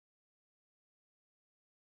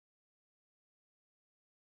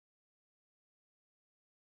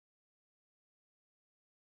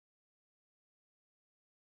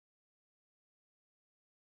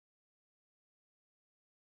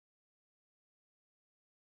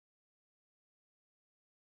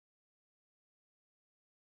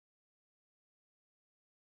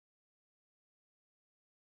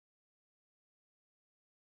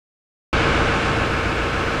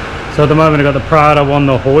So at the moment I've got the Prado on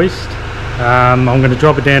the hoist. I'm going to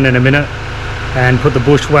drop it down in a minute and put the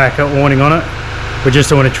Bushwhacker awning on it. We're just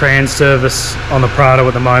doing a trans service on the Prado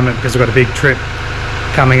at the moment because we've got a big trip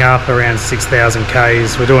coming up around 6,000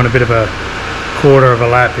 Ks. We're doing a bit of a quarter of a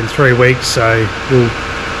lap in 3 weeks, so we'll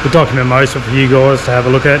document most of it for you guys to have a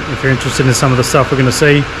look at if you're interested in some of the stuff we're going to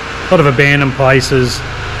see. A lot of abandoned places,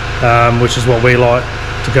 which is what we like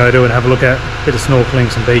to go to and have a look at. A bit of snorkeling,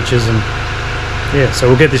 some beaches, and yeah, so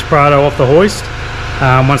we'll get this Prado off the hoist.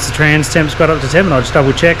 Once the trans temps got up to 10, I'll just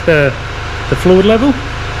double check the fluid level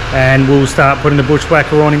and we'll start putting the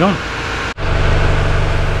Bushwhacker awning on.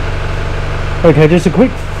 Okay, just a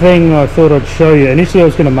quick thing I thought I'd show you. Initially I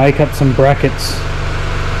was going to make up some brackets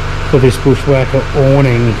for this Bushwhacker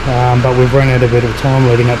awning, but we've run out a bit of time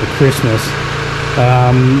leading up to Christmas.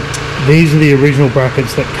 These are the original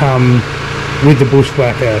brackets that come with the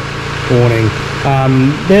Bushwhacker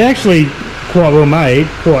awning. They're actually quite well made,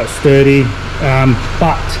 quite sturdy,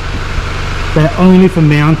 but they're only for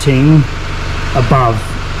mounting above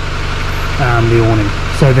the awning.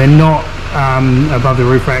 So they're not above the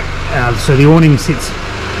roof rack. So the awning sits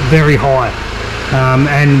very high,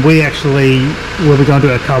 and we actually, where we're going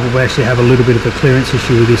to a couple, we actually have a little bit of a clearance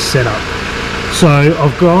issue with this setup. So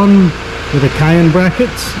I've gone with the Cayenne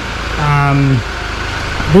brackets.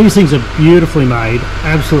 These things are beautifully made,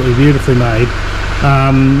 absolutely beautifully made.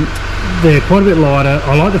 They're quite a bit lighter.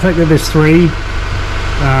 I like the fact that there's 3,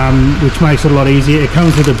 which makes it a lot easier. It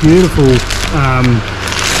comes with a beautiful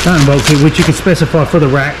nut and bolt kit, which you can specify for the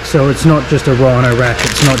rack, so it's not just a Rhino rack,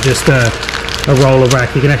 it's not just a roller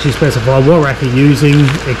rack. You can actually specify what rack you're using.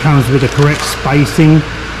 It comes with the correct spacing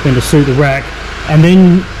then to suit the rack, and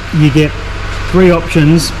then you get 3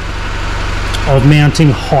 options of mounting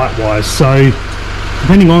height wise. So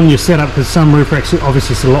depending on your setup, because some roof racks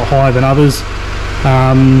obviously it's a lot higher than others,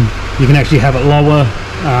 you can actually have it lower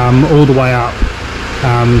all the way up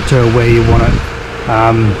to where you want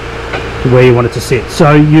it, to sit.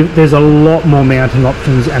 So there's a lot more mounting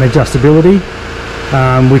options and adjustability,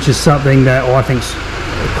 which is something that I think is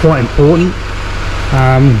quite important.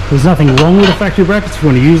 There's nothing wrong with the factory brackets. If you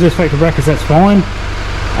want to use those factory brackets, that's fine,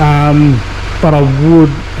 but I would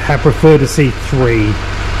have preferred to see 3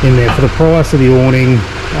 in there. For the price of the awning,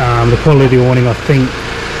 the quality of the awning, I think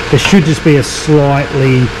there should just be a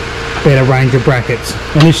slightly better range of brackets.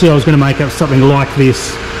 Initially I was going to make up something like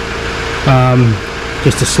this,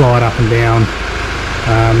 just to slide up and down.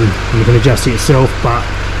 You can adjust it yourself, but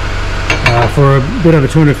for a bit over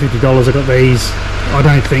 $250 I got these. I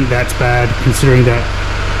don't think that's bad, considering that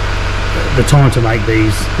the time to make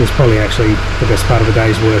these was probably actually the best part of the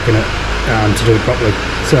day's work in it, to do it properly.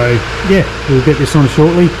 So yeah, we'll get this on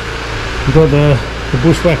shortly. We've got the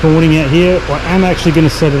Bushwhacker awning out here. I am actually going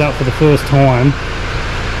to set it up for the first time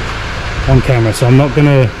on camera, so I'm not going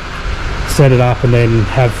to set it up and then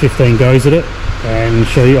have 15 goes at it and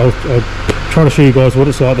show you. I'll try to show you guys what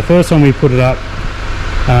it's like the first time we put it up,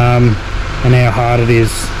 and how hard it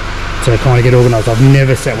is to kind of get organised. I've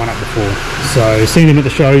never set one up before, so seen them at the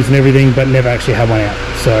shows and everything, but never actually had one out.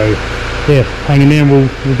 So yeah, hang in there and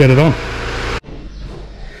we'll get it on.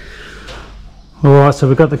 Alright, so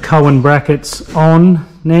we've got the Cohen brackets on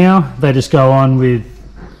now. They just go on with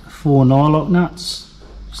 4 nylock nuts,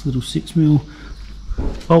 just little 6mm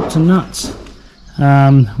bolts and nuts.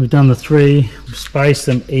 We've done the 3, we've spaced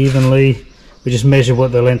them evenly. We just measured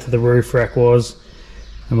what the length of the roof rack was,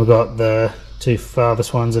 and we've got the 2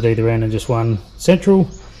 farthest ones at either end and just 1 central.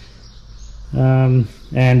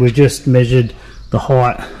 And we've just measured the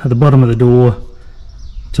height at the bottom of the door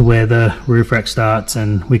to where the roof rack starts,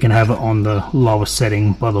 and we can have it on the lowest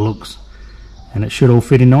setting by the looks, and it should all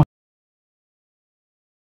fit in nice.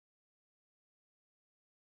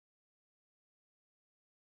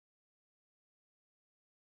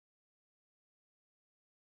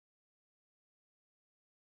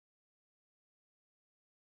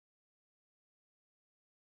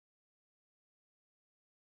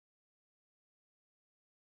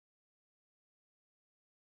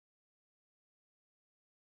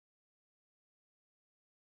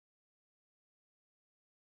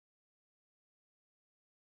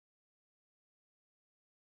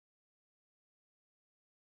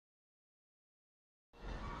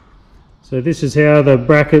 So this is how the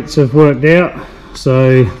brackets have worked out.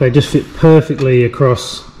 So they just fit perfectly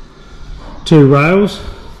across 2 rails,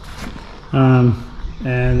 and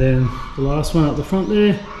then the last one up the front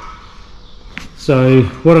there. So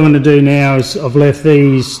what I'm going to do now is I've left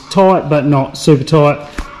these tight but not super tight.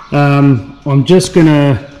 I'm just going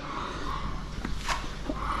to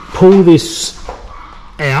pull this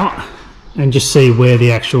out and just see where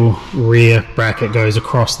the actual rear bracket goes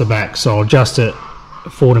across the back. So I'll adjust it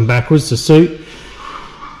forward and backwards to suit.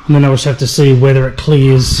 And then I'll just have to see whether it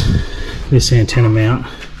clears this antenna mount,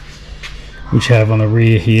 which I have on the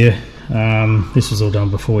rear here. This was all done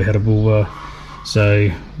before we had a bull bar. So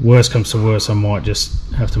worst comes to worst, I might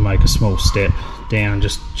just have to make a small step down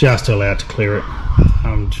just to allow it to clear it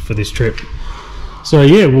for this trip. So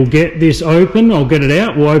yeah, we'll get this open, I'll get it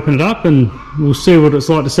out, we'll open it up and we'll see what it's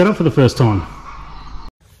like to set up for the first time.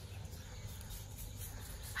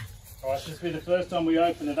 Alright, this will be the first time we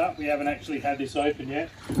open it up. We haven't actually had this open yet.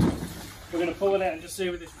 We're going to pull it out and just see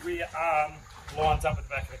where this rear arm lines up at the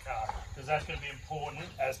back of the car, because that's going to be important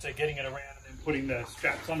as to getting it around and then putting the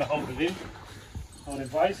straps on to hold it in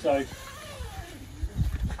place. So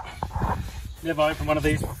never opened one of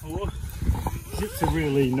these before. Zips are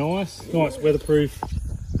really nice weatherproof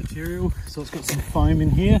material. So it's got some foam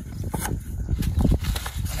in here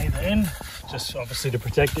on either end, just obviously to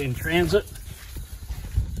protect it in transit.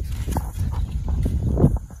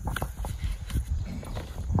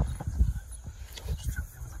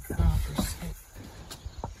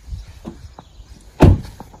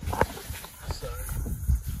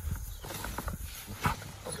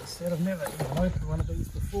 I've never even opened one of these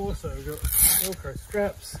before, so we've got Velcro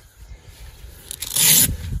straps.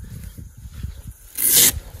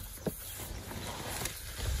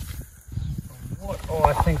 From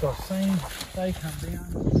what I think I've seen, they come down.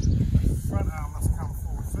 The front arm must come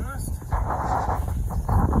forward first.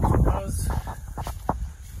 It does.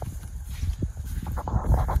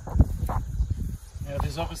 Now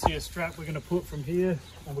there's obviously a strap we're going to put from here,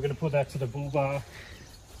 and we're going to put that to the bull bar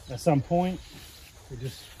at some point. We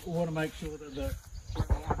just want to make sure that the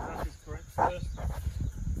line up is correct first.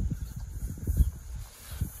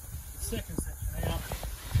 The second section out,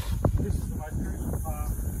 this is the most crucial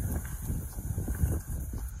part.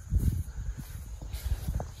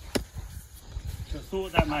 So I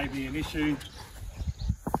thought that may be an issue,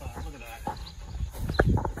 but look at that.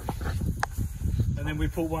 And then we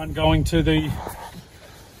put one going to the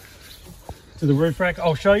roof rack.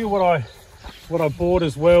 I'll show you what I bought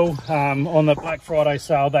as well. On the Black Friday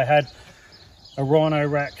sale they had a rhino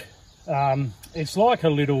rack. It's like a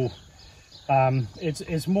little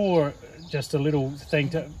it's more just a little thing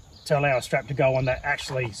to allow a strap to go on that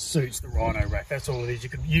actually suits the rhino rack. That's all it is. You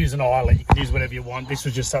could use an eyelet, you could use whatever you want. This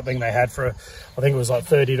was just something they had for I think it was like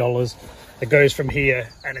 $30. It goes from here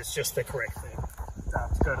and it's just the correct thing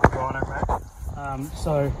to go to the rhino rack.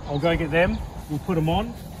 So I'll go get them, we'll put them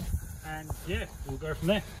on and yeah, we'll go from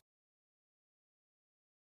there.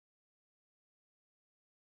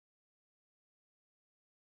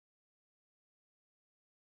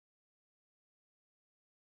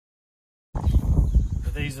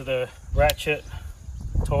 These are the ratchet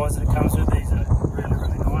ties that it comes with. These are really,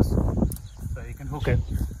 really nice. So you can hook it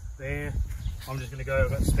there. I'm just going to go,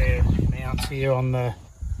 I've got spare mounts here on the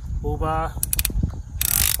bull bar.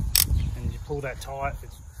 And you pull that tight,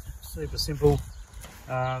 it's super simple.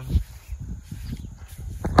 The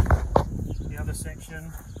other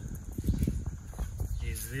section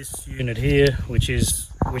is this unit here, which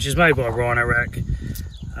is made by Rhino Rack.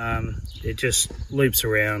 It just loops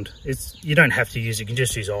around. You don't have to use it, you can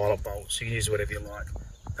just use eyelet bolts, you can use whatever you like.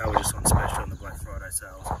 They were just on special on the Black Friday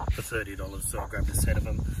sales for $30, so I grabbed a set of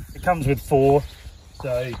them. It comes with 4,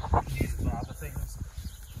 so you can use it for other things.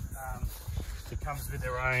 It comes with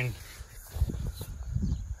their own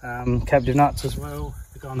captive nuts as well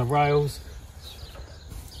to go on the rails.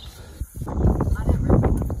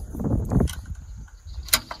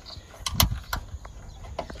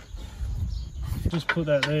 Just put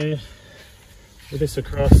that there. With this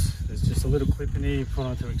across, there's just a little clip in here you put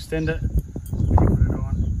on to extend it. You put it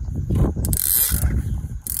on,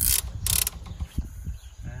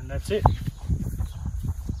 and that's it.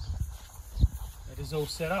 It is all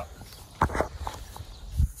set up.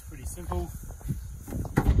 It's pretty simple.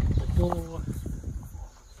 The door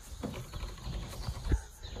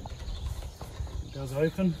does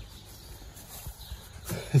open.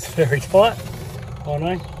 It's very tight. I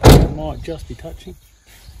know, it might just be touching.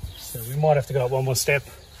 So we might have to go up one more step,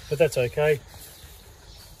 but that's okay.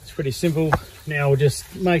 It's pretty simple. Now we'll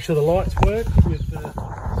just make sure the lights work with the,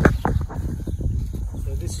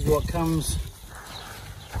 so this is what comes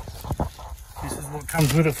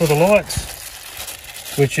with it for the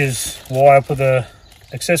lights, which is why I put the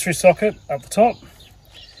accessory socket up the top.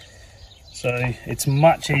 So it's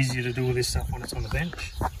much easier to do all this stuff when it's on the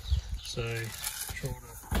bench. So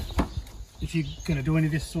if you're going to do any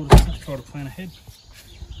of this sort of stuff, try to plan ahead.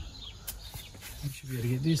 You should be able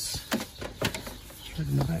to get this straight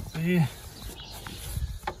in the back there.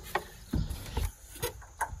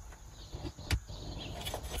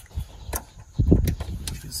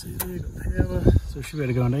 You can see there, got power, so should be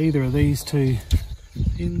able to go into either of these two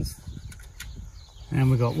pins. And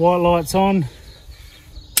we've got white lights on,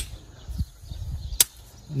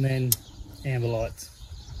 and then amber lights.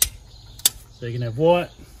 So you can have white,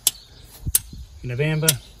 you can have amber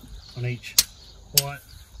on each white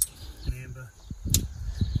and amber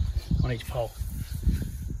on each pole.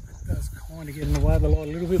 It does kind of get in the way of the light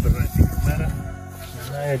a little bit, but I don't think it'll matter.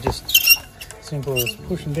 And they are just simple as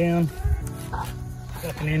pushing down,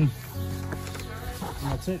 tapping in,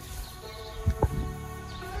 and that's it.